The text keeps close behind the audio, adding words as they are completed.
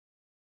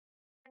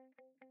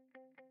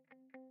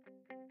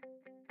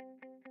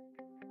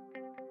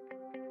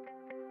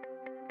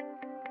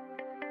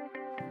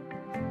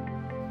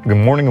Good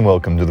morning and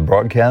welcome to the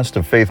broadcast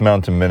of Faith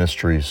Mountain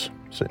Ministries.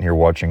 Sitting here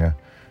watching a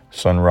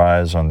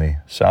sunrise on the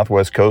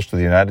southwest coast of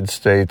the United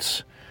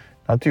States,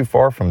 not too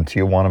far from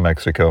Tijuana,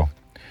 Mexico.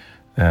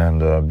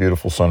 And a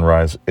beautiful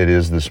sunrise it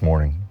is this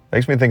morning.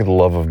 Makes me think of the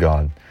love of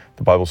God.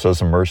 The Bible says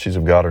the mercies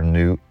of God are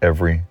new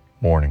every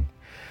morning.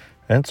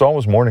 And it's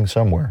always morning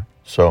somewhere.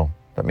 So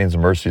that means the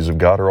mercies of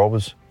God are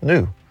always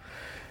new.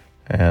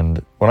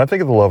 And when I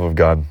think of the love of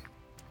God,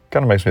 it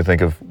kind of makes me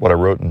think of what I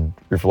wrote in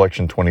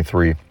Reflection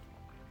 23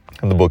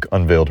 in the book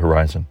Unveiled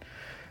Horizon.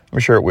 Let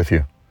me share it with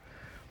you.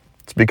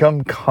 It's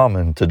become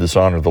common to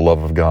dishonor the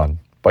love of God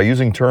by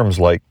using terms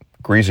like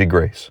greasy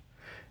grace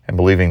and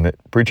believing that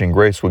preaching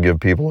grace will give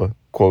people a,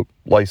 quote,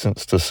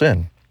 license to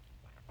sin.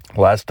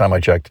 Last time I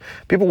checked,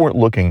 people weren't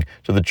looking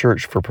to the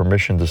church for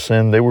permission to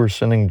sin. They were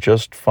sinning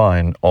just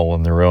fine all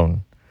on their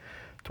own.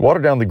 To water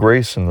down the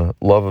grace and the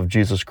love of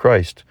Jesus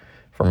Christ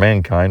for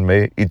mankind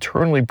may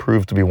eternally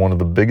prove to be one of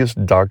the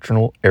biggest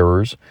doctrinal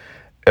errors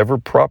ever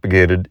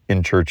propagated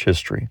in church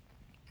history.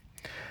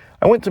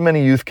 I went to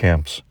many youth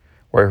camps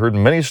where I heard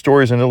many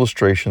stories and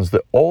illustrations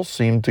that all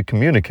seemed to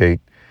communicate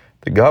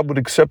that God would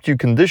accept you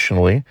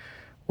conditionally,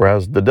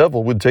 whereas the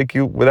devil would take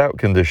you without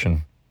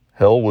condition.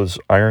 Hell was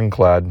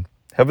ironclad.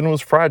 Heaven was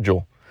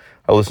fragile.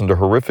 I listened to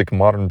horrific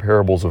modern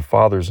parables of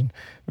fathers in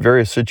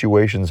various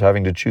situations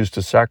having to choose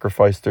to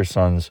sacrifice their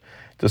sons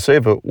to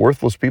save a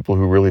worthless people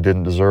who really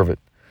didn't deserve it.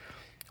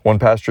 One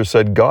pastor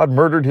said, God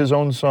murdered his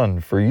own son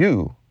for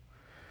you.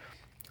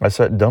 I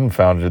sat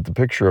dumbfounded at the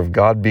picture of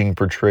God being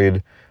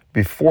portrayed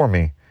before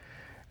me,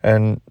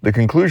 and the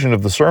conclusion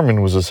of the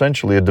sermon was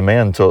essentially a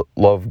demand to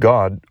love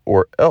God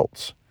or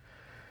else.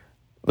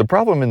 The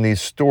problem in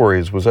these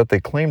stories was that they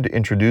claimed to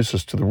introduce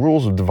us to the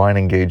rules of divine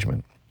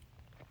engagement.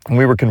 And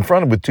we were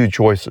confronted with two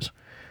choices,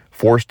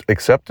 forced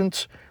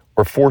acceptance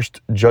or forced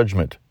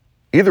judgment.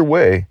 Either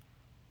way,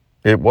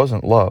 it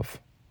wasn't love.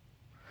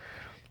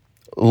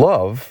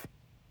 Love,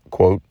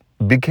 quote,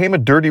 became a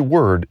dirty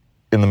word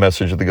in the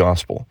message of the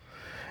gospel.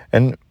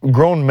 And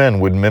grown men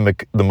would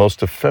mimic the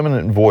most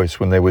effeminate voice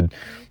when they would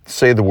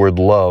say the word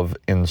love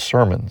in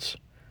sermons.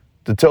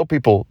 To tell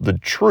people the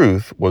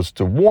truth was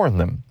to warn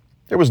them.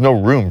 There was no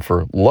room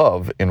for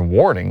love in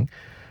warning.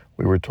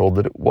 We were told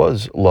that it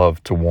was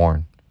love to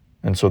warn.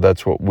 And so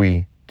that's what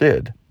we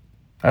did.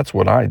 That's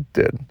what I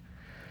did.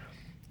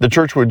 The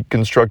church would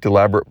construct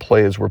elaborate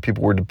plays where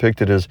people were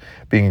depicted as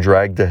being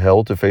dragged to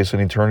hell to face an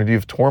eternity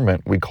of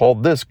torment. We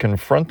called this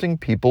confronting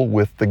people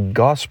with the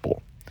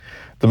gospel.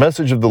 The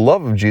message of the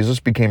love of Jesus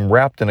became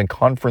wrapped in a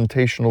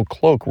confrontational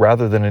cloak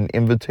rather than an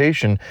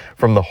invitation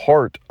from the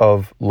heart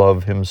of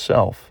love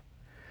himself.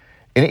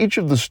 In each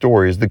of the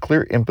stories, the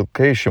clear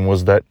implication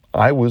was that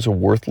I was a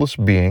worthless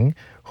being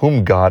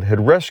whom God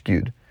had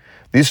rescued.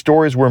 These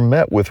stories were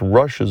met with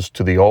rushes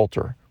to the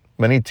altar,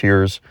 many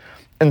tears,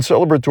 and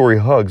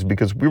celebratory hugs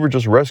because we were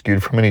just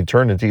rescued from an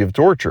eternity of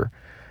torture.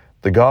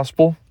 The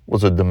gospel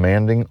was a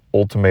demanding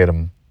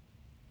ultimatum.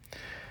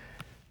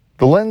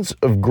 The lens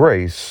of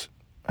grace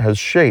has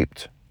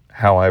shaped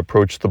how I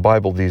approach the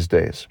Bible these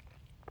days.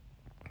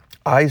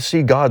 I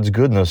see God's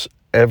goodness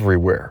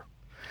everywhere,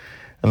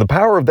 and the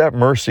power of that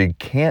mercy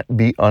can't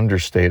be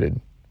understated.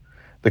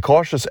 The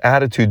cautious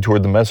attitude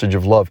toward the message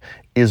of love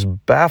is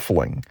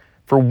baffling,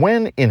 for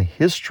when in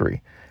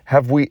history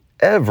have we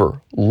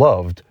ever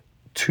loved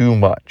too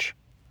much?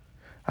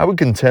 I would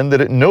contend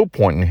that at no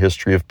point in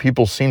history have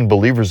people seen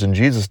believers in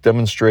Jesus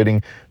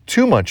demonstrating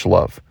too much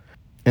love.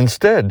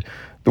 Instead,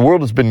 the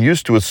world has been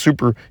used to a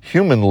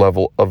superhuman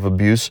level of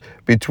abuse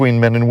between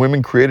men and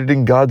women created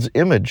in God's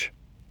image.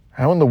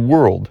 How in the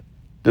world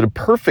did a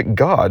perfect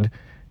God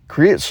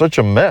create such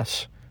a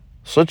mess,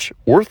 such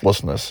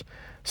worthlessness,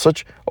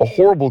 such a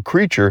horrible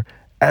creature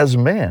as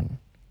man?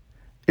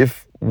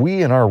 If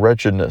we in our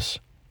wretchedness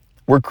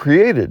were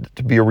created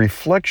to be a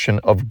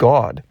reflection of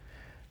God,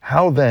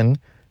 how then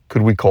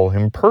could we call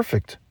him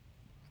perfect?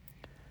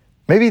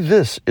 Maybe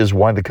this is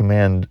why the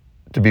command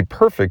to be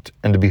perfect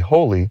and to be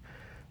holy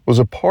was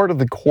a part of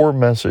the core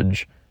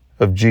message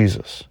of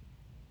Jesus.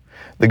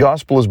 The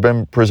gospel has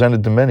been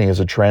presented to many as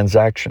a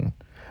transaction,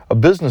 a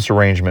business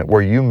arrangement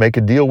where you make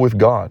a deal with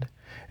God.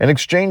 In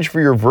exchange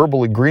for your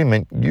verbal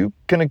agreement, you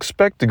can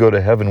expect to go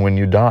to heaven when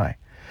you die.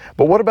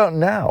 But what about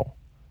now?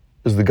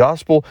 Is the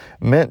gospel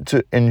meant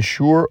to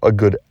ensure a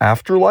good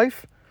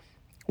afterlife,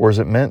 or is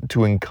it meant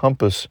to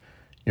encompass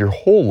your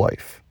whole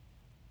life?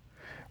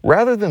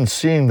 Rather than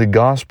seeing the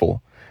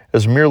gospel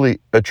as merely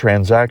a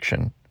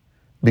transaction,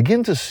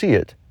 begin to see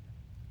it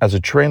as a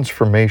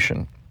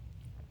transformation.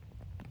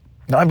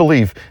 Now, I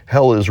believe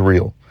hell is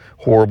real,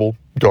 horrible,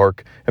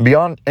 dark, and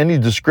beyond any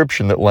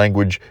description that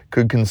language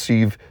could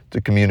conceive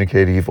to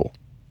communicate evil.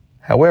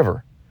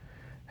 However,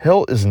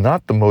 hell is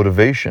not the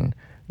motivation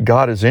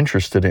God is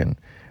interested in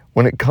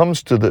when it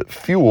comes to the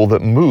fuel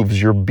that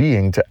moves your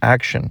being to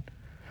action.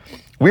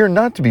 We are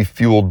not to be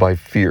fueled by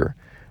fear,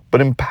 but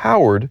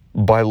empowered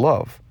by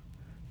love.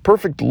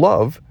 Perfect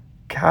love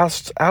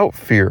casts out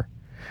fear,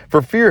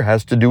 for fear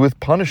has to do with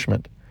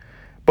punishment.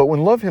 But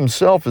when love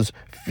himself is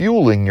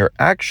fueling your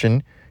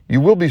action, You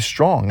will be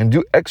strong and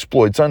do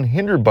exploits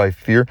unhindered by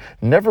fear,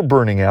 never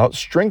burning out,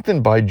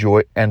 strengthened by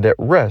joy, and at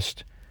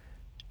rest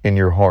in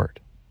your heart.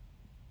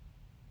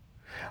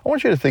 I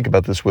want you to think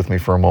about this with me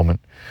for a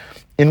moment.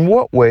 In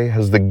what way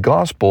has the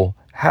gospel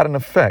had an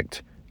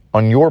effect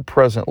on your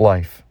present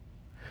life?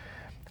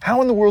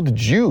 How in the world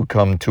did you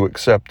come to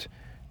accept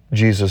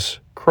Jesus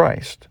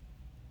Christ?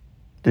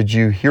 Did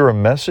you hear a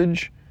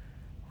message,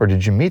 or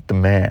did you meet the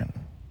man?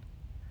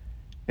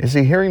 You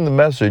see, hearing the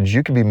message,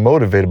 you can be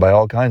motivated by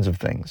all kinds of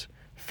things.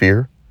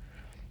 Fear.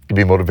 You can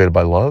be motivated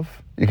by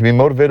love. You can be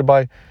motivated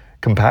by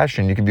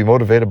compassion. You can be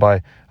motivated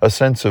by a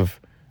sense of,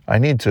 I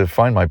need to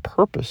find my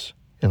purpose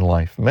in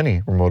life.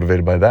 Many were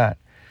motivated by that.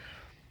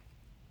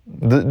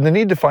 The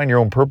need to find your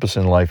own purpose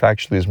in life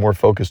actually is more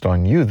focused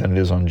on you than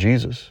it is on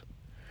Jesus.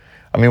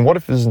 I mean, what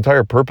if his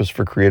entire purpose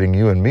for creating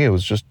you and me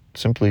was just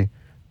simply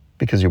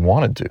because he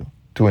wanted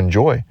to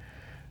enjoy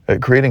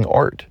creating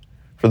art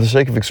for the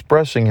sake of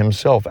expressing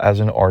himself as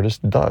an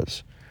artist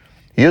does?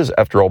 He is,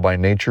 after all, by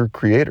nature,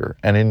 creator.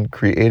 And in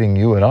creating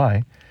you and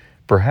I,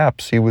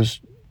 perhaps he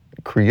was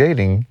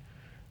creating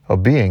a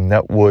being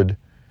that would,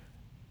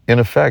 in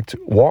effect,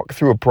 walk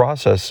through a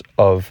process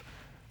of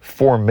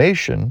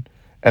formation,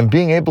 and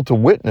being able to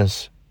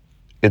witness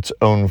its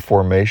own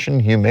formation,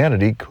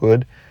 humanity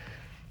could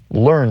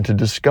learn to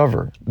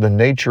discover the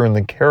nature and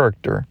the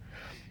character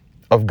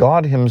of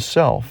God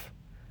himself,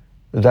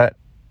 that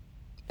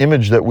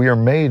image that we are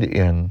made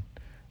in,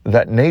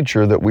 that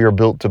nature that we are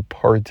built to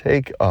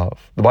partake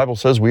of. The Bible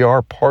says we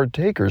are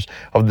partakers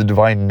of the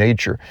divine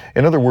nature.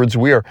 In other words,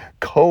 we are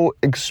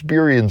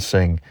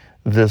co-experiencing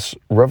this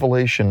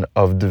revelation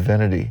of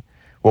divinity,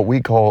 what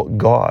we call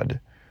God,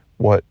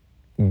 what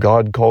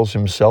God calls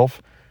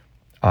himself.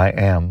 I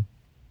am.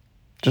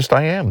 Just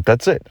I am.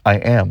 That's it. I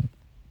am.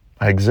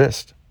 I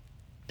exist.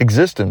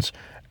 Existence,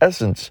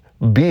 essence,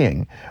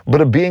 being,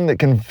 but a being that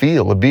can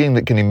feel, a being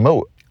that can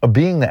emote, a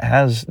being that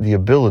has the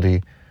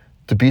ability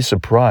to be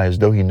surprised,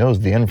 though he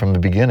knows the end from the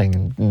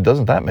beginning. And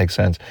doesn't that make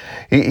sense?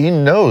 He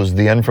knows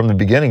the end from the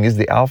beginning. He's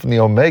the Alpha and the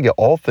Omega.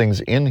 All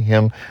things in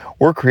him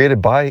were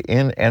created by,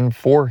 in, and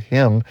for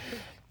him.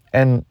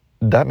 And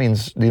that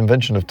means the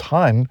invention of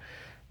time.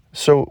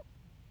 So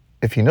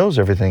if he knows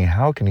everything,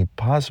 how can he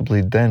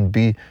possibly then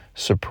be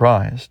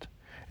surprised?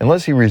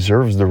 Unless he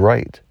reserves the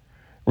right,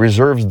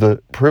 reserves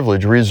the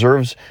privilege,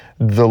 reserves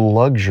the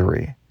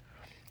luxury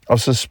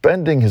of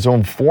suspending his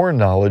own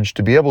foreknowledge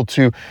to be able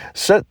to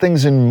set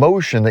things in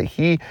motion that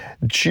he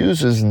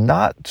chooses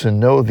not to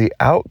know the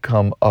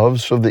outcome of,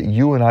 so that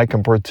you and I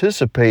can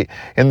participate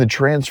in the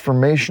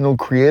transformational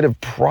creative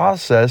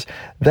process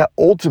that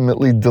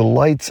ultimately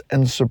delights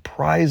and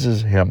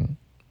surprises him.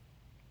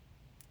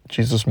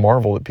 Jesus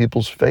marveled at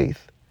people's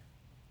faith.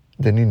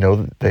 Didn't he know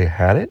that they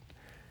had it?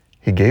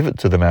 He gave it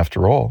to them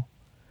after all.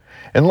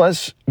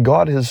 Unless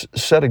God has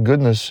set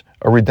a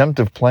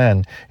redemptive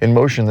plan in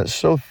motion that's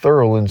so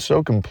thorough and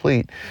so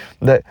complete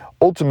that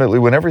ultimately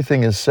when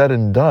everything is said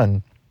and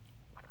done,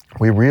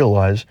 we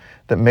realize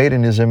that made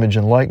in his image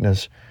and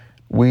likeness,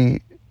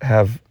 we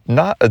have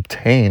not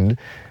attained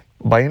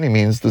by any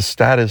means the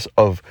status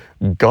of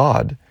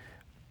God,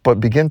 but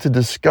begin to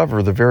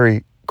discover the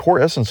very core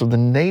essence of the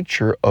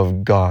nature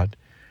of God,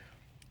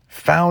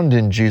 found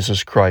in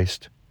Jesus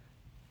Christ,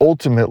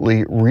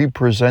 ultimately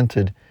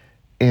represented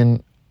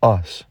in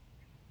us.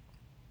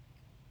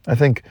 I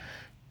think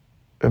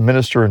a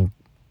minister and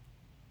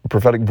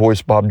prophetic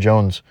voice, Bob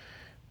Jones,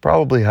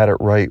 probably had it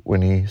right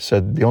when he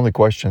said the only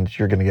question that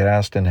you're going to get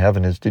asked in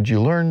heaven is, did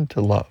you learn to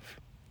love?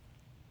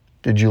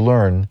 Did you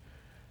learn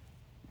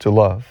to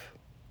love?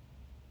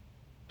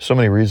 So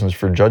many reasons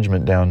for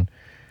judgment down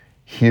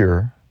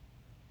here,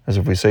 as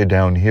if we say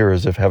down here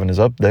as if heaven is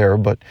up there,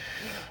 but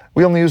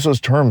we only use those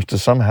terms to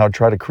somehow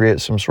try to create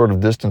some sort of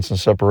distance and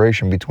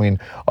separation between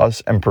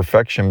us and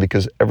perfection,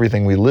 because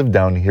everything we live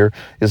down here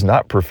is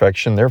not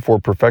perfection. Therefore,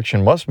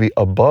 perfection must be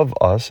above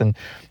us. And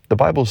the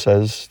Bible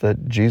says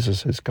that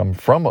Jesus has come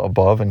from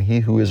above, and he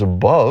who is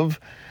above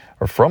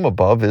or from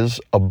above is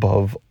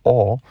above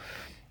all.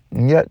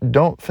 And yet,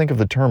 don't think of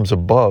the terms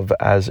above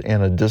as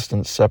in a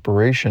distance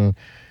separation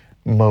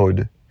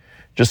mode.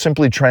 Just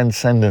simply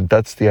transcendent.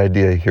 That's the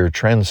idea here,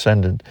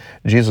 transcendent.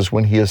 Jesus,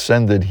 when he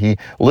ascended, he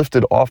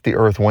lifted off the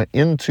earth, went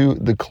into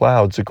the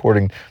clouds,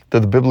 according to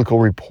the biblical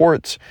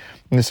reports.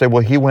 And they say,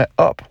 well, he went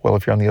up. Well,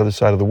 if you're on the other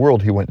side of the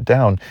world, he went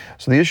down.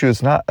 So the issue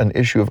is not an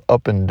issue of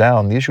up and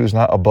down. The issue is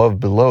not above,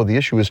 below. The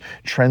issue is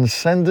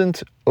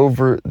transcendent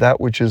over that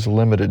which is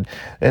limited.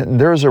 And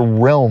there's a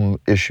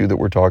realm issue that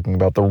we're talking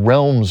about. The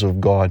realms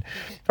of God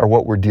are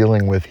what we're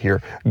dealing with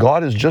here.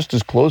 God is just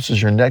as close as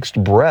your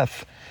next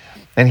breath.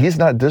 And he's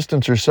not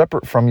distant or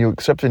separate from you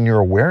except in your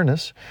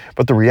awareness.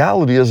 But the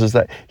reality is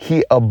that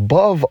he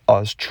above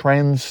us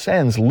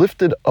transcends,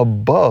 lifted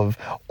above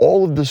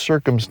all of the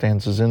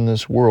circumstances in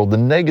this world, the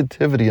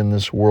negativity in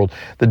this world,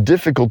 the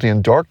difficulty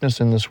and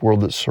darkness in this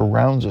world that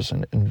surrounds us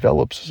and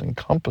envelops us,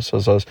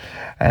 encompasses us.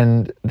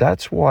 And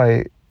that's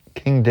why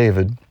King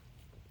David,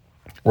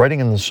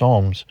 writing in the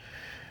Psalms,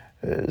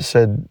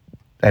 said,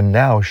 And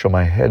now shall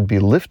my head be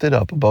lifted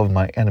up above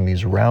my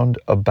enemies round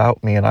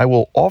about me, and I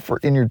will offer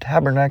in your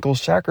tabernacle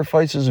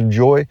sacrifices of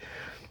joy,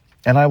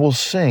 and I will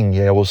sing,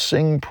 yea, I will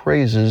sing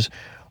praises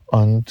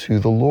unto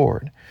the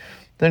Lord.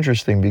 It's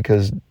interesting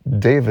because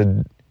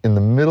David, in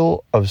the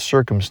middle of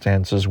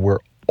circumstances where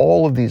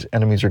all of these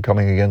enemies are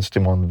coming against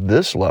him on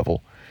this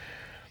level,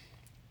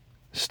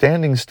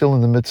 standing still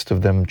in the midst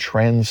of them,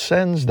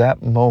 transcends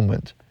that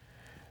moment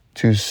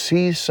to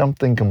see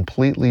something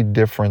completely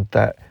different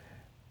that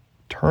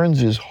turns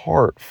his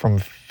heart from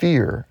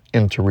fear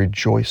into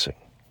rejoicing.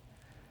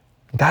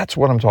 That's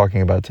what I'm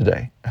talking about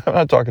today. I'm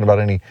not talking about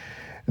any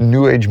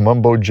New Age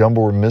mumbo jumbo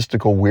or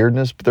mystical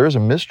weirdness, but there is a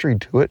mystery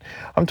to it.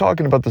 I'm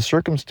talking about the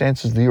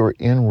circumstances that you are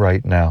in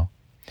right now.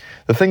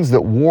 The things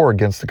that war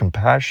against the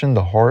compassion,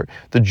 the heart,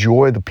 the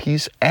joy, the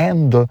peace,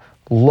 and the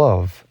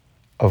love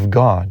of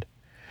God.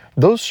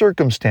 Those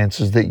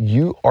circumstances that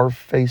you are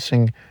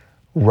facing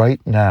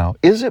right now.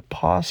 Is it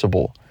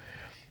possible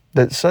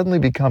that suddenly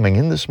becoming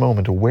in this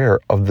moment aware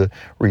of the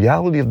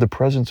reality of the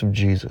presence of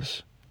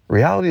Jesus,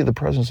 reality of the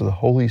presence of the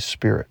Holy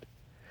Spirit,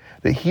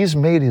 that He's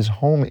made His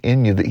home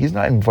in you, that He's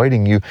not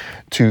inviting you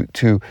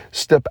to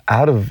step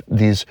out of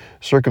these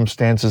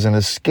circumstances and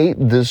escape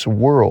this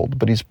world,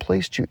 but He's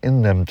placed you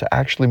in them to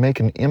actually make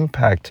an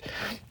impact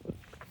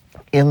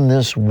in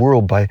this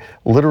world by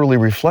literally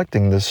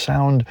reflecting the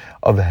sound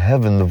of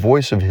heaven, the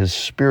voice of His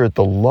Spirit,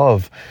 the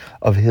love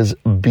of His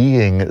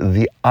being,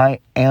 the I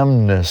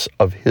amness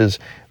of His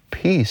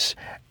peace,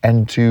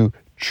 and to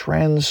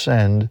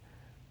transcend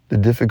the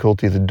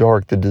difficulty, the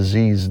dark, the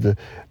disease, the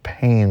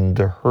pain,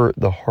 the hurt,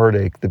 the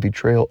heartache, the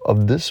betrayal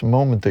of this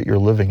moment that you're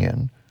living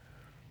in,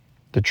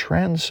 to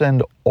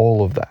transcend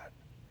all of that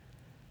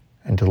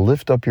and to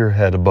lift up your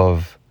head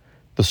above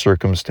the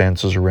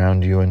circumstances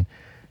around you and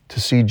to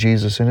see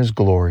Jesus in His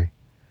glory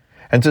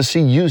and to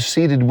see you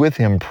seated with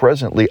Him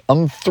presently,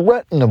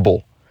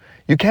 unthreatenable.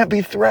 You can't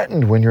be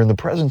threatened when you're in the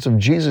presence of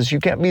Jesus. You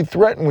can't be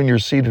threatened when you're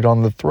seated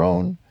on the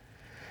throne.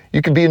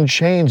 You could be in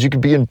chains, you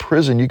could be in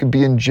prison, you could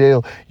be in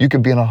jail, you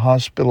could be in a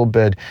hospital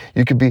bed,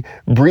 you could be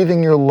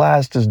breathing your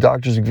last as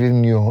doctors are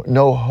giving you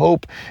no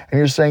hope, and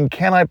you're saying,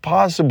 can I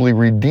possibly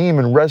redeem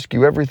and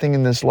rescue everything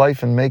in this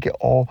life and make it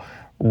all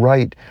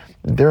right?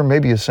 There may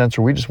be a sense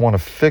where we just want to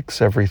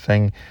fix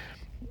everything.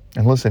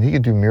 And listen, He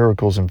can do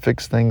miracles and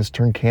fix things,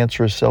 turn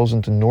cancerous cells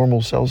into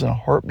normal cells in a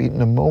heartbeat in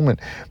a moment.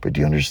 But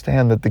do you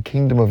understand that the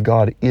kingdom of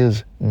God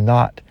is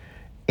not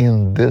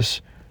in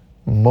this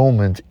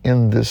moment,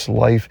 in this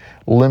life,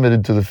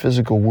 limited to the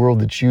physical world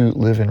that you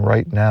live in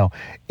right now?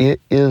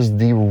 It is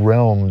the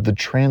realm, the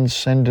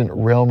transcendent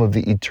realm of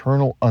the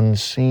eternal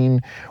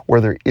unseen, where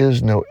there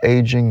is no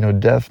aging, no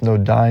death, no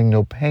dying,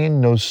 no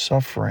pain, no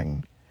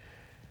suffering.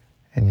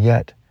 And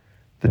yet,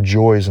 the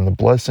joys and the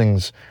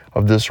blessings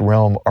of this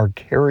realm are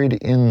carried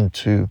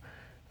into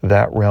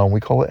that realm. We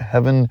call it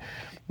heaven,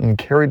 and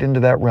carried into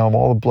that realm,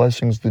 all the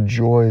blessings, the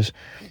joys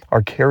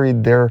are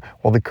carried there,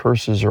 while the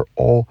curses are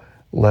all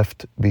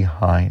left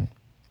behind.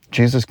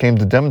 Jesus came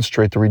to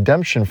demonstrate the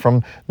redemption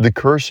from the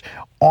curse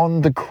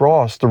on the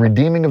cross. The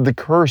redeeming of the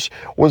curse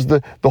was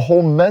the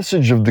whole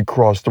message of the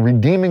cross, the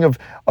redeeming of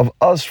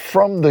us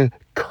from the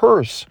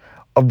curse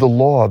of the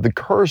law, the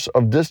curse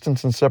of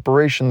distance and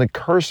separation, the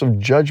curse of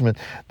judgment,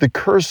 the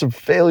curse of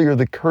failure,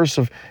 the curse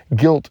of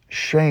guilt,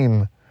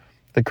 shame,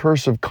 the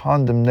curse of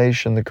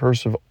condemnation, the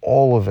curse of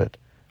all of it.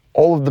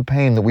 All of the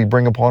pain that we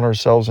bring upon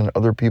ourselves and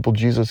other people.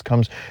 Jesus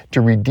comes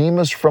to redeem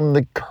us from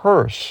the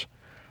curse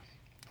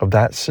of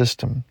that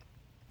system.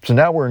 So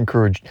now we're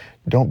encouraged,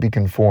 don't be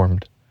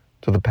conformed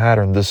to the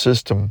pattern, the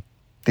system,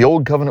 the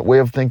old covenant way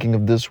of thinking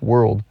of this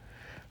world.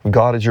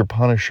 God is your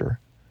punisher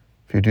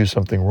if you do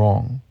something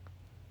wrong.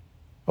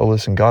 Oh,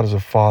 listen, God is a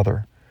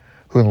Father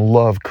who in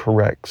love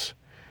corrects,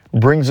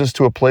 brings us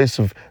to a place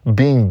of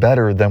being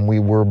better than we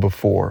were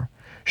before,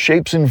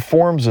 shapes and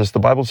forms us, the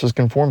Bible says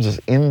conforms us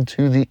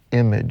into the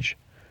image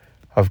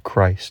of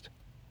Christ.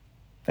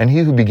 And He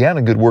who began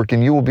a good work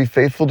in you will be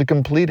faithful to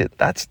complete it.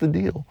 That's the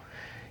deal.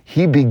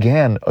 He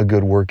began a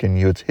good work in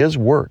you. It's His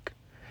work.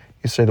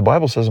 You say, the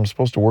Bible says I'm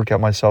supposed to work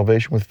out my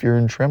salvation with fear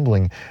and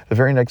trembling. The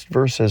very next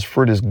verse says,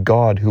 for it is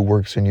God who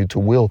works in you to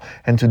will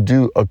and to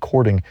do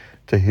according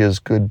to His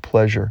good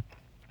pleasure.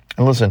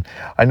 And listen,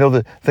 I know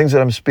that things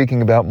that I'm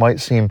speaking about might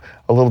seem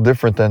a little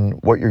different than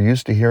what you're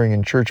used to hearing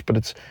in church, but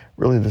it's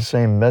really the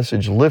same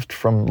message, lifted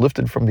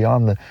from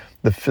beyond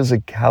the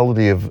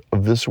physicality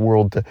of this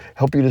world to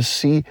help you to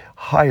see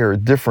higher,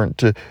 different,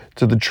 to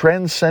the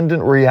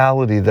transcendent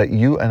reality that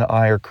you and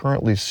I are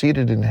currently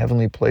seated in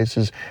heavenly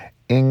places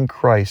in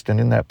Christ. And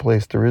in that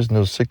place, there is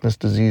no sickness,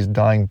 disease,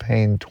 dying,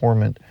 pain,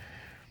 torment.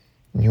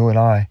 You and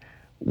I,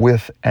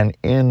 with and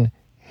in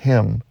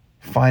Him,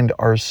 find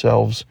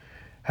ourselves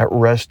at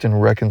rest in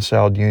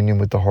reconciled union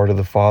with the heart of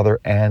the Father,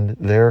 and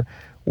there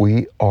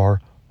we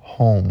are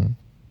home.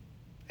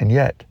 And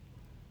yet,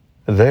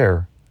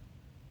 there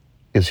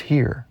is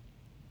here,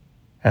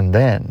 and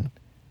then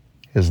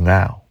is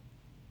now.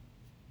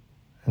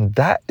 And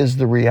that is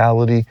the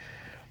reality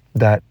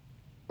that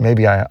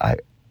maybe I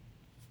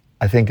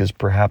think is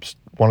perhaps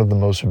one of the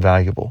most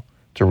valuable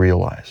to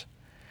realize.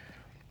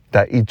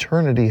 that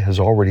eternity has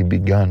already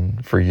begun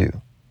for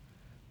you.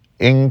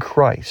 In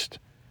Christ.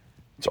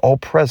 It's all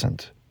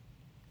present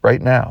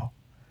right now.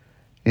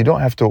 You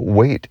don't have to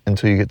wait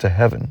until you get to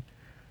heaven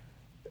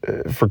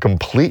for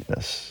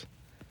completeness.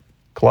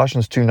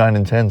 Colossians 2:9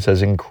 and 10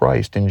 says, in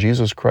Christ, in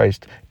Jesus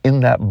Christ,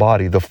 in that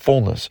body, the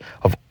fullness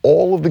of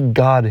all of the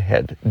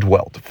Godhead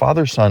dwelt.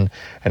 Father, Son,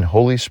 and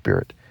Holy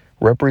Spirit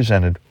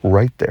represented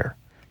right there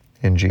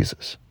in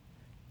Jesus.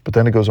 But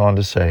then it goes on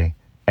to say,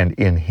 and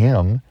in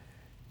Him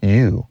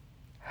you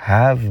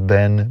have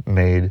been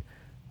made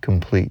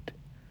complete.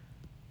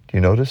 Do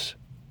you notice?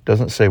 It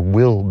doesn't say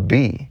will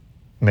be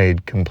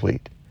made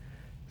complete.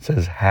 It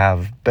says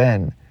have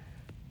been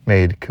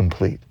made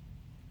complete.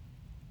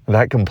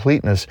 That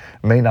completeness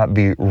may not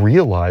be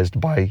realized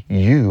by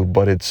you,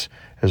 but it's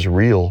as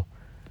real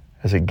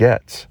as it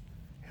gets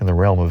in the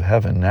realm of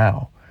heaven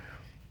now,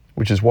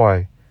 which is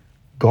why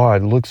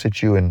God looks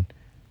at you and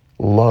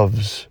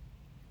loves,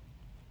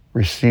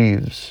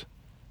 receives,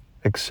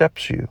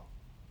 accepts you.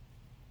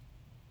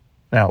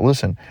 Now,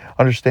 listen,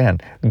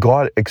 understand,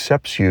 God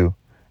accepts you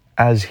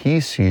as He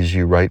sees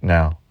you right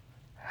now,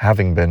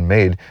 having been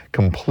made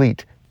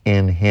complete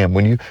in Him.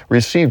 When you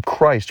receive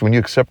Christ, when you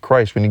accept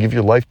Christ, when you give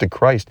your life to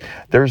Christ,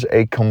 there's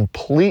a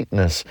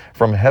completeness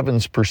from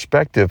heaven's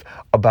perspective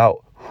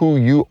about who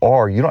you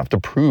are. You don't have to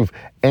prove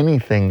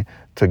anything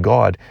to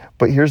God.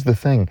 But here's the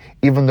thing,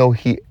 even though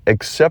He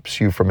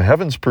accepts you from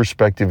heaven's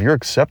perspective, you're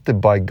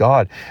accepted by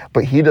God,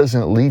 but He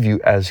doesn't leave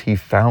you as He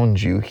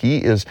found you. He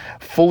is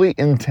fully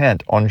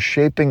intent on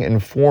shaping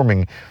and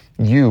forming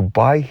you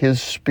by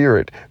His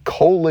Spirit,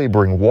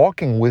 co-laboring,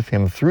 walking with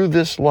Him through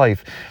this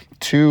life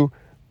to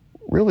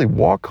really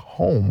walk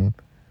home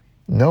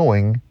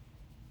knowing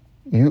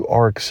you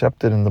are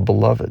accepted in the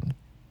beloved,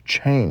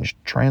 changed,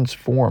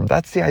 transformed.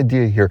 That's the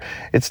idea here.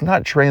 It's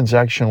not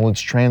transactional,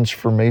 it's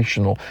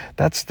transformational.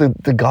 That's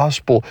the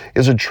gospel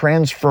is a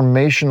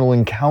transformational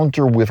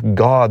encounter with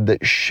God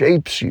that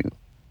shapes you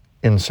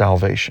in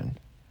salvation.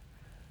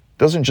 It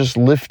doesn't just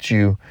lift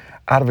you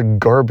out of a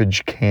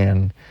garbage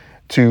can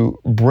to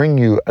bring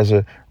you as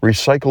a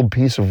recycled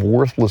piece of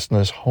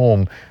worthlessness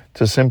home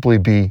to simply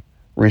be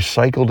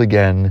recycled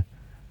again.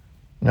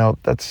 No,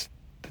 that's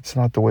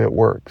not the way it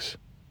works.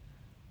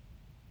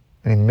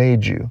 He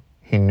made you.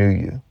 He knew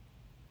you.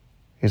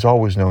 He's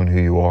always known who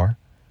you are.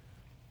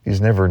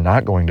 He's never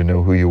not going to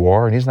know who you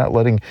are, and He's not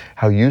letting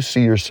how you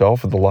see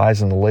yourself or the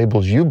lies and the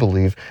labels you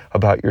believe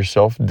about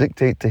yourself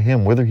dictate to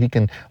Him whether He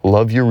can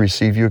love you,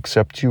 receive you,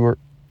 accept you, or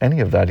any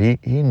of that.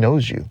 He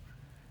knows you.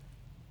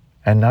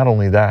 And not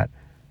only that,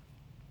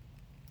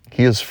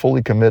 He is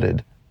fully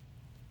committed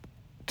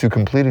to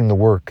completing the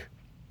work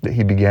that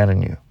He began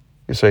in you.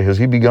 You say, has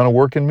He begun a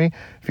work in me?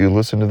 If you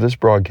listen to this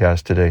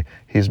broadcast today,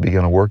 He's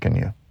begun a work in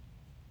you.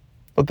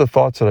 Let the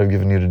thoughts that I've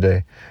given you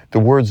today, the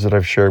words that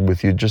I've shared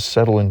with you, just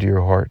settle into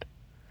your heart.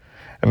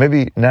 And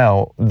maybe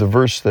now, the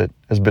verse that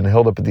has been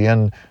held up at the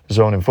end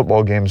zone in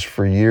football games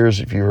for years,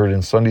 if you heard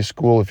in Sunday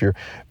school, if your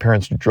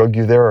parents drug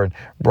you there and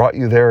brought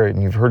you there,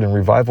 and you've heard in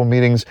revival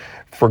meetings,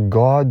 for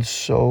God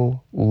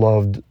so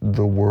loved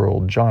the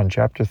world. John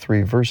chapter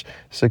 3, verse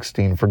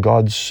 16, for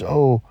God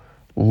so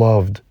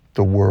loved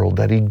the world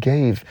that He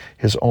gave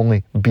His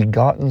only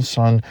begotten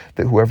Son,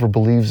 that whoever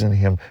believes in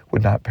Him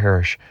would not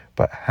perish,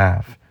 but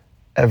have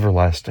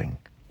everlasting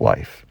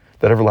life.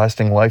 That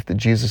everlasting life that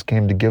Jesus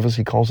came to give us,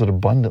 He calls it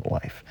abundant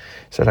life.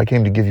 He said, I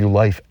came to give you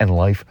life and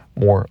life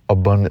more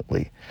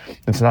abundantly.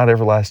 It's not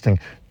everlasting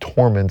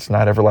torment, it's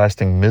not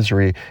everlasting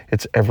misery,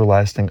 it's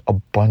everlasting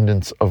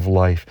abundance of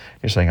life.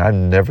 You're saying, I've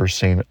never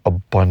seen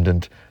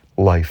abundant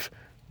life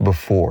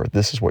before.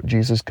 This is what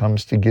Jesus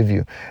comes to give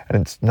you.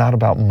 And it's not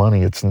about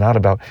money. It's not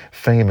about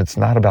fame. It's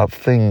not about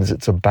things.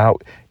 It's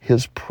about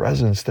His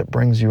presence that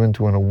brings you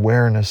into an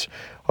awareness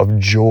of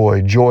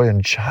joy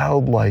in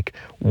childlike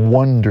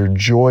wonder,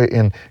 joy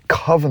in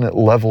covenant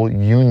level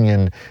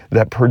union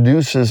that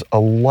produces a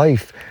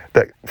life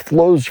that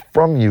flows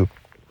from you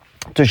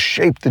to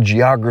shape the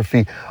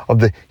geography of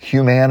the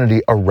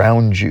humanity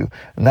around you.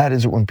 And that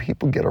is that when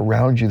people get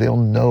around you, they'll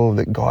know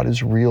that God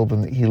is real,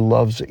 that He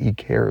loves, that He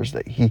cares,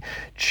 that He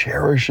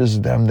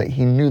cherishes them, that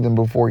He knew them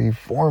before He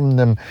formed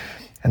them,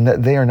 and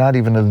that they are not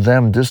even a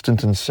them,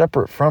 distant and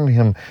separate from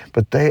Him,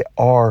 but they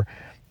are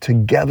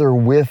together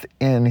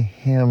within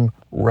Him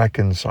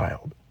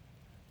reconciled.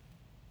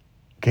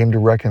 Came to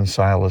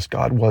reconcile us.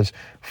 God was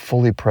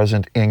fully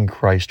present in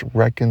Christ,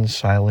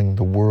 reconciling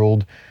the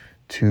world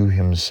to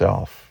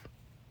Himself.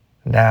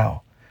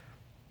 Now,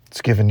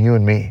 it's given you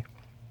and me,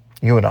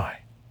 you and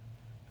I,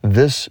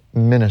 this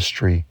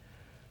ministry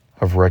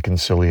of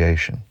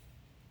reconciliation.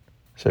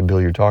 I said, Bill,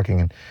 you're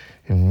talking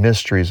in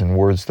mysteries and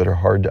words that are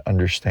hard to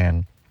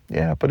understand.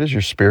 Yeah, but is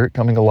your spirit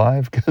coming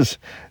alive? Because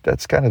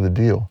that's kind of the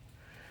deal.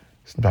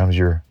 Sometimes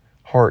your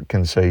heart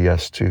can say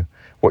yes to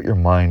what your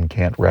mind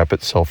can't wrap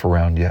itself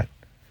around yet.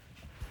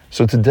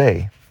 So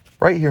today,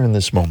 right here in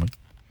this moment,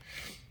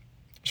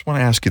 I just want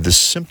to ask you this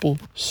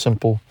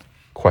simple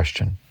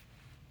question.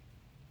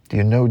 Do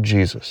you know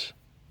Jesus?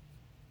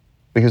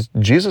 Because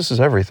Jesus is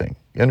everything.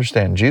 You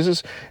understand?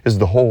 Jesus is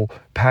the whole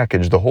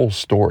package, the whole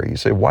story. You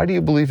say, why do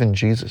you believe in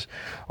Jesus?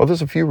 Well,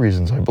 there's a few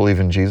reasons I believe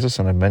in Jesus,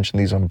 and I've mentioned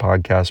these on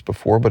podcasts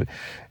before, but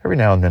every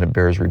now and then it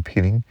bears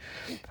repeating.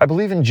 I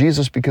believe in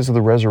Jesus because of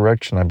the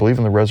resurrection. I believe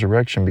in the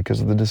resurrection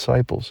because of the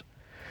disciples.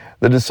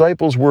 The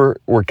disciples were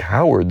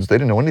cowards. They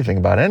didn't know anything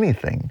about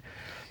anything.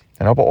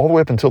 And all the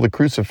way up until the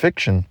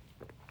crucifixion,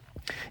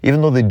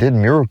 even though they did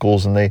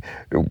miracles and they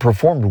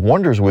performed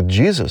wonders with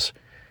Jesus,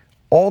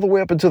 all the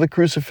way up until the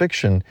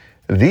crucifixion,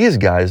 these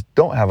guys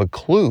don't have a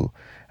clue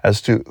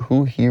as to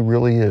who he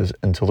really is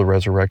until the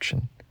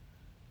resurrection.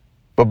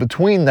 But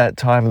between that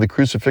time of the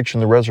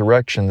crucifixion, the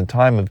resurrection, the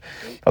time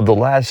of the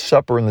Last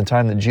Supper, and the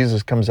time that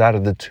Jesus comes out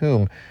of the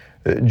tomb,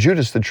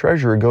 Judas the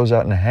treasurer goes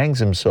out and hangs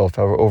himself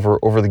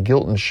over the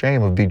guilt and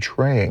shame of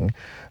betraying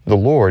the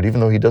Lord, even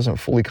though he doesn't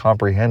fully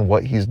comprehend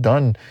what he's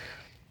done.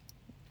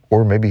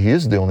 Or maybe he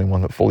is the only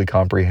one that fully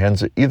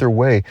comprehends it. Either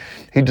way,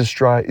 he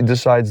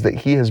decides that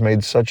he has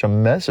made such a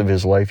mess of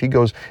his life, he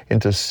goes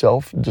into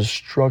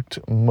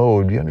self-destruct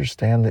mode. You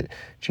understand that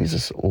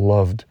Jesus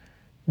loved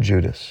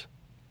Judas.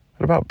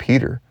 What about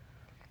Peter?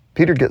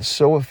 Peter gets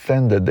so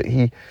offended that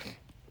he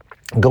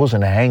goes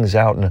and hangs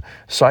out in a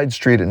side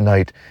street at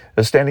night,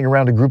 standing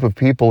around a group of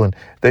people, and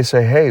they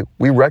say, hey,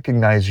 we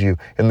recognize you.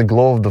 In the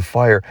glow of the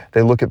fire,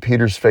 they look at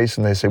Peter's face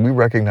and they say, we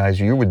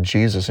recognize you. You're with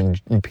Jesus. And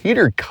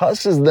Peter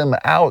cusses them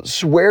out,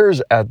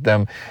 swears at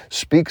them,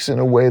 speaks in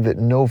a way that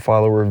no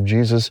follower of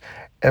Jesus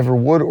ever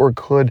would or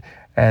could,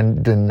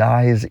 and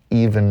denies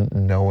even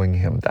knowing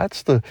him.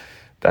 That's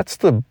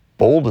the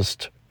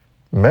boldest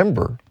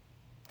member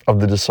of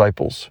the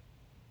disciples,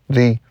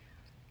 you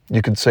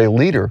could say,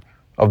 leader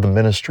of the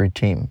ministry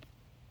team.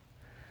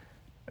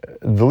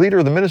 The leader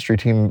of the ministry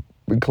team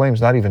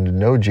claims not even to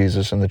know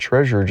Jesus, and the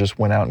treasurer just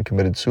went out and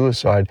committed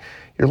suicide.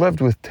 You're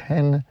left with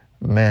 10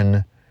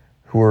 men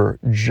who are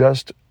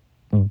just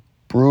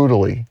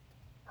brutally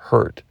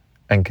hurt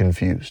and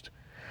confused.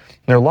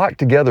 They're locked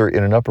together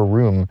in an upper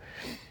room.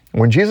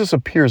 When Jesus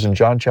appears in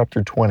John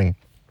chapter 20,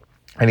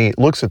 and he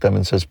looks at them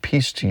and says,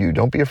 peace to you.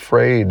 Don't be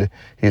afraid,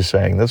 he's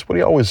saying. That's what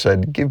he always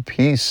said. Give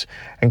peace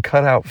and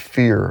cut out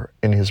fear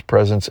in his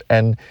presence.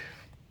 And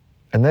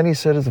then he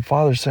said, as the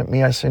Father sent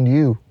me, I send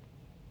you.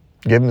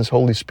 Gave him his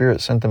Holy Spirit,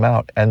 sent them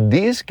out. And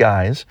these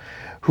guys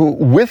who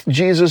with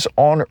Jesus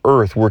on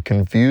earth were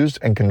confused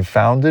and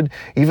confounded,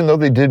 even though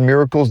they did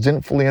miracles,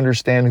 didn't fully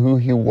understand who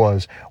he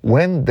was.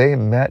 When they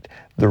met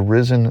the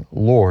risen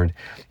Lord,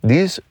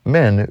 these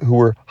men who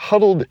were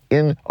huddled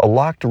in a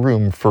locked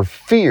room for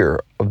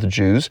fear of the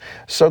Jews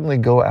suddenly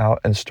go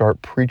out and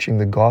start preaching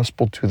the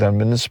gospel to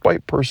them. And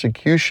despite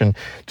persecution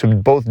to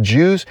both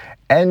Jews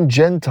and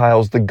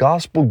Gentiles, the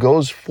gospel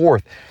goes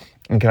forth.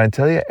 And can I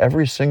tell you,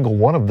 every single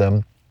one of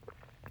them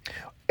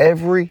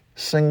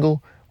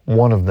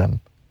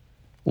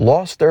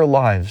lost their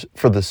lives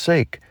for the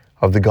sake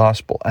of the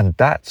gospel. And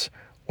that's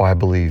why I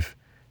believe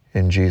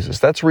in Jesus.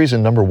 That's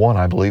reason number one,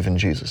 I believe in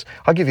Jesus.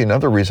 I'll give you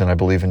another reason I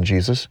believe in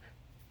Jesus.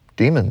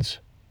 Demons.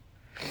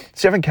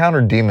 See, I've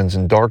encountered demons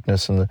in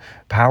darkness and the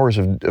powers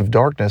of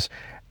darkness,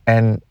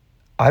 and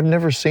I've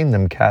never seen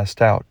them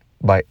cast out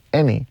by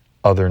any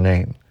other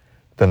name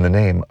than the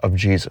name of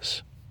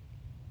Jesus.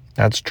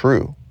 That's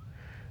true.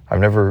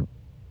 I've never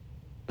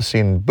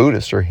seen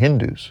Buddhists or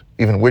Hindus,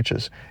 even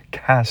witches,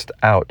 cast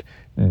out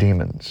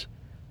demons.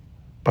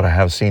 But I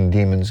have seen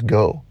demons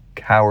go,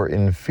 cower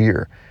in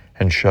fear,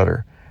 and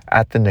shudder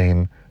at the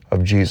name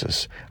of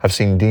Jesus. I've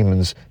seen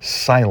demons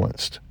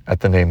silenced at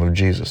the name of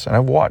Jesus. And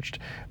I've watched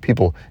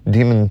people,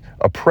 demon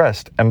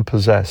oppressed and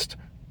possessed,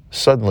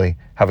 suddenly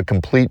have a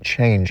complete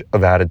change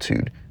of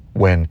attitude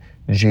when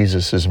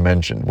Jesus is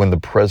mentioned, when the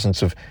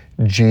presence of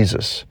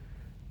Jesus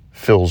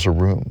fills a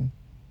room.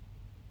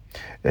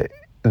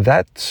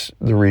 That's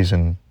the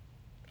reason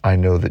I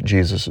know that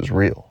Jesus is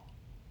real.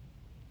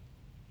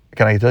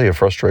 Can I tell you a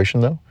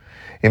frustration, though?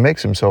 He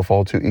makes himself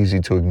all too easy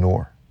to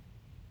ignore.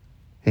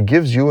 He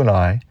gives you and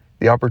I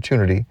the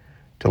opportunity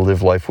to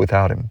live life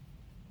without him.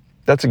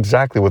 That's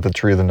exactly what the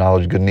tree of the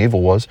knowledge of good and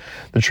evil was.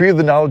 The tree of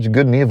the knowledge of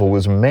good and evil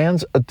was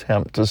man's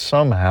attempt to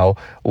somehow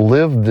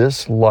live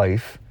this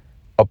life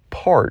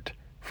apart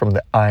from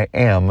the I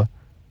am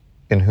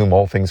in whom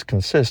all things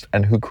consist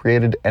and who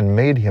created and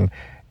made him.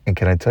 And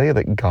can I tell you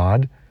that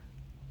God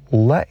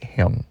let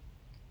him,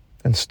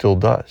 and still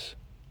does.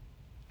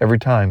 Every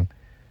time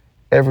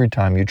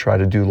you try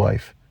to do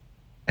life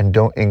and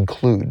don't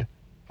include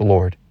the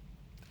Lord.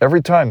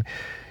 Every time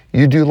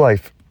you do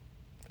life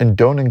and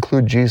don't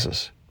include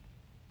Jesus,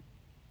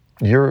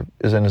 you're,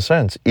 in a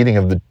sense, eating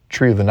of the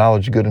tree of the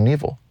knowledge of good and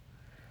evil.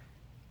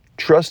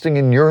 Trusting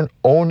in your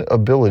own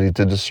ability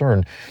to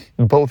discern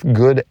both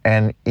good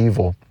and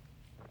evil,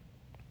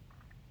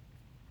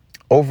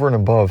 over and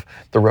above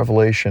the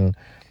revelation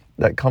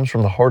that comes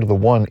from the heart of the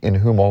one in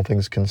whom all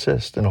things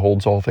consist and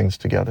holds all things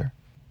together.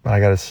 But I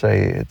got to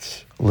say,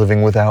 it's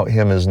living without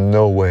him is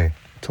no way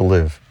to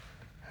live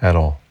at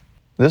all.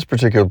 This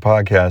particular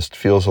podcast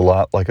feels a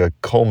lot like a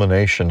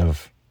culmination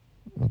of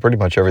pretty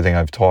much everything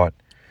I've taught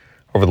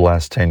over the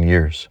last 10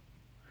 years.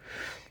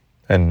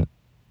 And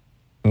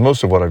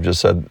Most of what I've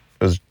just said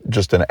is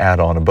just an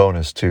add-on, a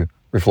bonus to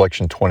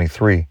Reflection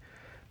 23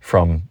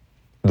 from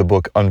the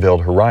book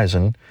Unveiled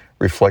Horizon,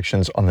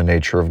 Reflections on the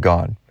Nature of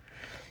God.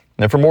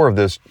 And for more of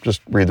this,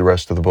 just read the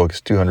rest of the book.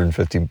 It's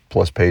 250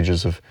 plus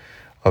pages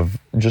of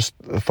just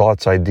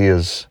thoughts,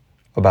 ideas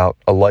about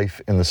a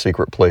life in the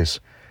secret place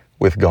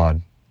with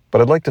God.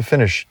 But I'd like to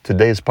finish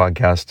today's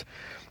podcast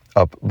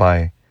up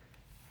by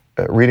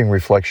reading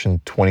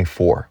Reflection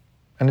 24.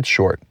 And it's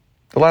short.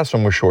 The last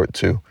one was short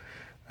too.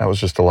 That was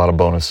just a lot of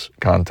bonus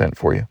content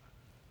for you.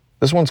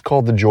 This one's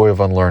called The Joy of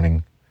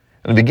Unlearning.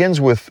 And it begins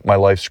with my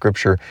life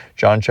scripture,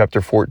 John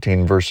chapter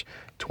 14, verse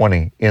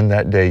 20. In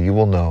that day you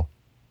will know,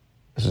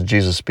 this is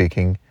Jesus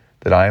speaking,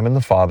 that I am in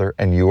the Father,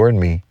 and you are in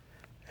me,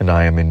 and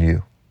I am in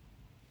you.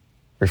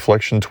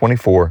 Reflection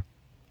 24,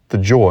 the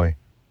joy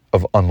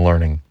of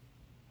unlearning.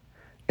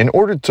 In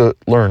order to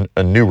learn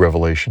a new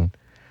revelation,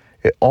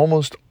 it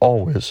almost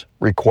always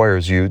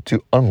requires you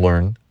to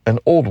unlearn an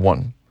old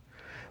one.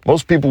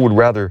 Most people would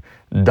rather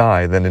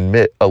die than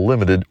admit a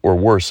limited or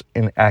worse,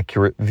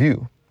 inaccurate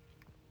view.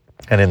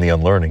 And in the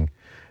unlearning,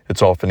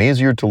 it's often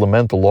easier to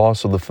lament the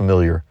loss of the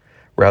familiar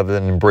rather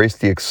than embrace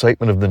the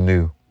excitement of the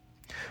new.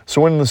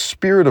 So in the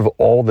spirit of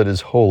all that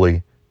is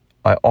holy,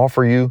 I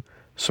offer you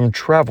some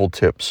travel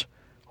tips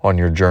on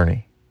your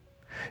journey.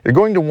 You're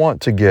going to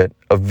want to get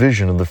a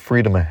vision of the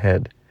freedom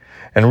ahead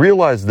and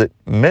realize that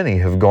many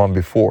have gone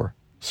before.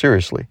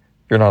 Seriously,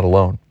 you're not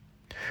alone.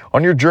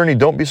 On your journey,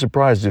 don't be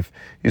surprised if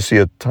you see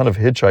a ton of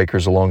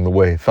hitchhikers along the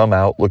way, thumb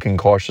out, looking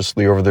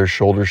cautiously over their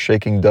shoulders,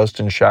 shaking dust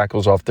and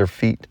shackles off their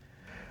feet.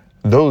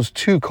 Those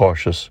too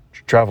cautious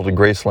to travel to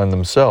Graceland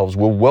themselves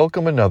will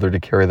welcome another to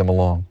carry them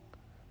along.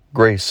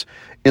 Grace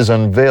is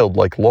unveiled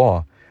like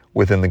law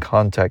within the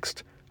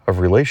context of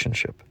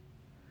relationship.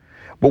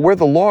 But where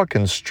the law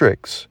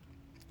constricts,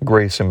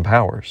 grace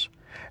empowers.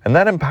 And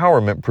that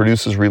empowerment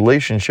produces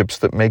relationships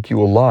that make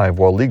you alive,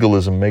 while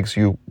legalism makes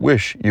you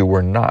wish you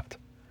were not.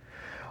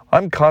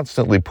 I'm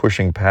constantly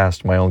pushing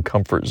past my own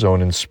comfort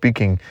zone and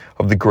speaking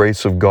of the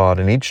grace of God,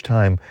 and each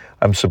time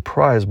I'm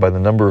surprised by the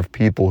number of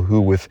people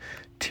who, with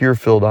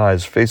tear-filled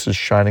eyes, faces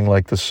shining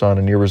like the sun,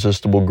 and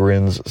irresistible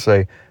grins,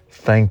 say,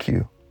 "Thank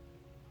you."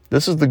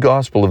 This is the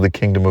gospel of the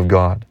kingdom of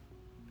God.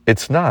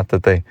 It's not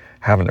that they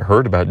haven't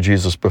heard about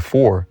Jesus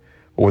before,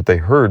 but what they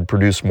heard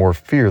produced more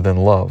fear than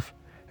love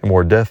and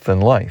more death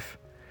than life.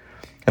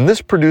 And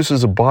this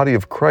produces a body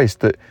of Christ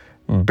that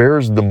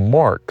bears the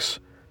marks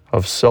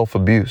of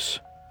self-abuse.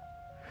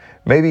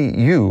 Maybe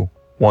you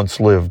once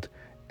lived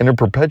in a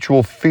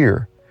perpetual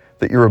fear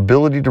that your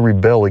ability to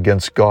rebel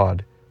against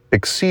God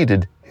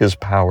exceeded His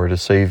power to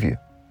save you.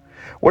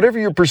 Whatever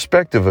your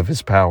perspective of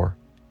His power,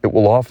 it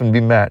will often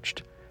be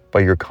matched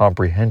by your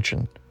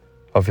comprehension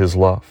of His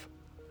love.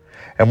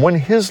 And when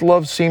His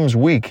love seems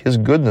weak, His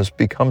goodness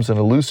becomes an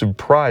elusive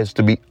prize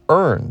to be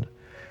earned.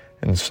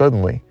 And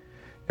suddenly,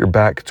 you're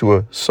back to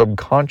a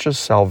subconscious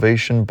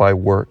salvation by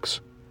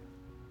works.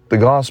 The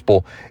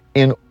gospel,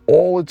 in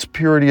all its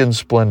purity and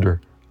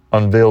splendor,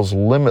 unveils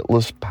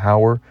limitless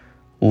power,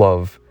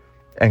 love,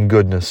 and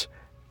goodness,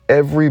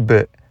 every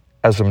bit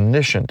as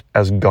omniscient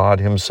as God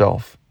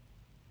Himself.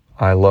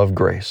 I love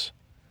grace,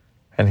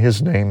 and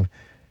His name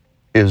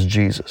is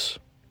Jesus.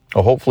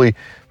 Well, hopefully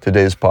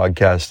today's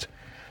podcast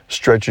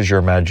stretches your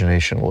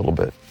imagination a little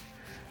bit.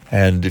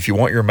 And if you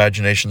want your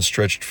imagination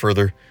stretched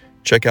further,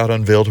 check out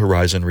Unveiled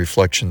Horizon,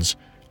 Reflections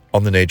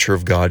on the Nature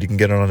of God. You can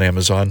get it on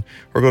Amazon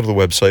or go to the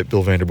website,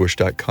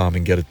 billvanderbush.com,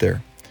 and get it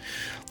there.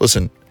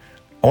 Listen,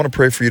 I want to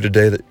pray for you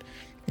today that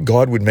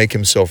God would make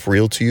Himself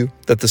real to you,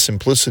 that the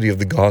simplicity of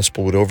the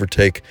gospel would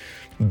overtake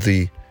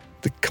the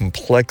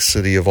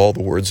complexity of all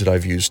the words that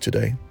I've used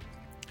today,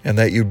 and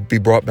that you'd be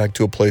brought back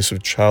to a place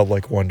of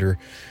childlike wonder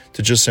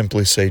to just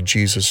simply say,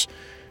 Jesus,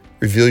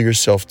 reveal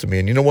yourself to me.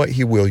 And you know what?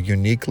 He will,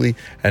 uniquely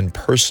and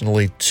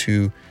personally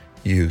to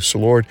you. So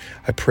Lord,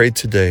 I pray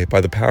today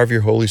by the power of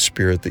your Holy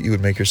Spirit that you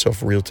would make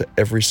yourself real to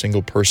every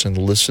single person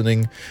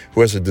listening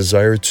who has a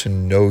desire to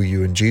know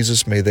you. And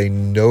Jesus, may they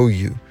know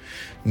you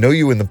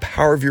in the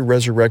power of your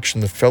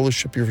resurrection, the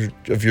fellowship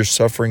of your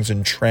sufferings,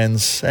 and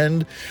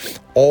transcend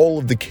all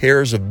of the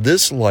cares of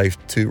this life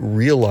to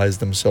realize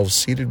themselves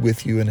seated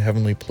with you in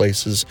heavenly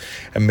places.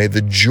 And may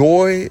the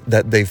joy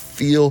that they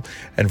feel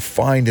and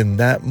find in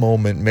that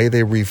moment, may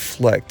they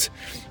reflect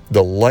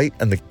the light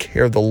and the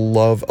care, the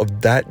love of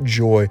that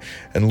joy.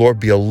 And Lord,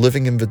 be a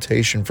living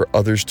invitation for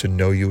others to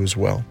know you as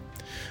well.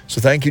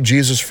 So thank you,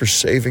 Jesus, for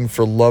saving,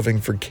 for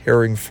loving, for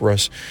caring for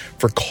us,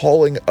 for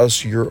calling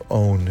us your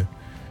own,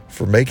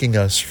 for making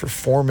us, for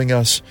forming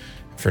us,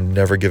 for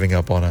never giving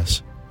up on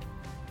us.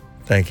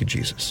 Thank you,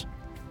 Jesus.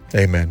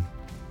 Amen.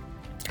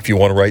 If you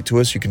want to write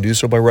to us, you can do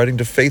so by writing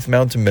to Faith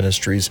Mountain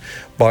Ministries,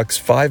 Box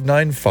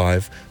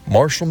 595,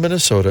 Marshall,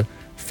 Minnesota,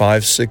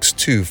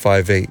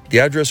 56258. The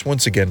address,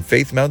 once again,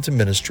 Faith Mountain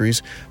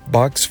Ministries,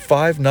 Box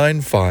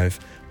 595,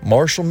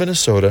 Marshall,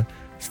 Minnesota,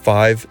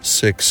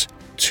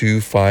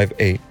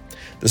 56258.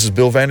 This is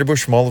Bill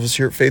Vanderbush from all of us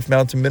here at Faith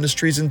Mountain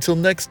Ministries. Until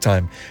next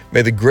time,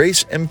 may the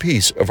grace and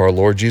peace of our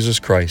Lord Jesus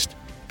Christ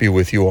be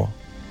with you all.